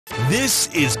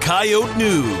This is Coyote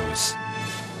News.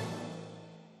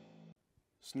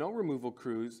 Snow removal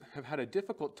crews have had a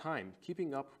difficult time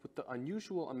keeping up with the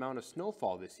unusual amount of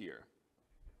snowfall this year.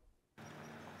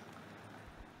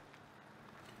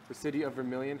 The City of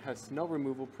Vermilion has snow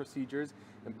removal procedures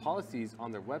and policies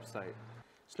on their website.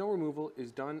 Snow removal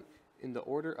is done in the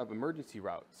order of emergency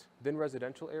routes, then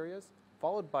residential areas,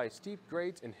 followed by steep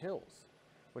grades and hills.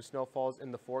 When snow falls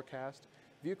in the forecast,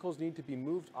 vehicles need to be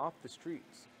moved off the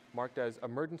streets, marked as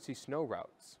emergency snow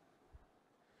routes.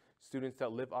 Students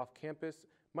that live off campus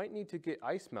might need to get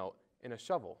ice melt and a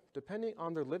shovel, depending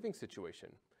on their living situation.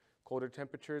 Colder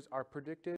temperatures are predicted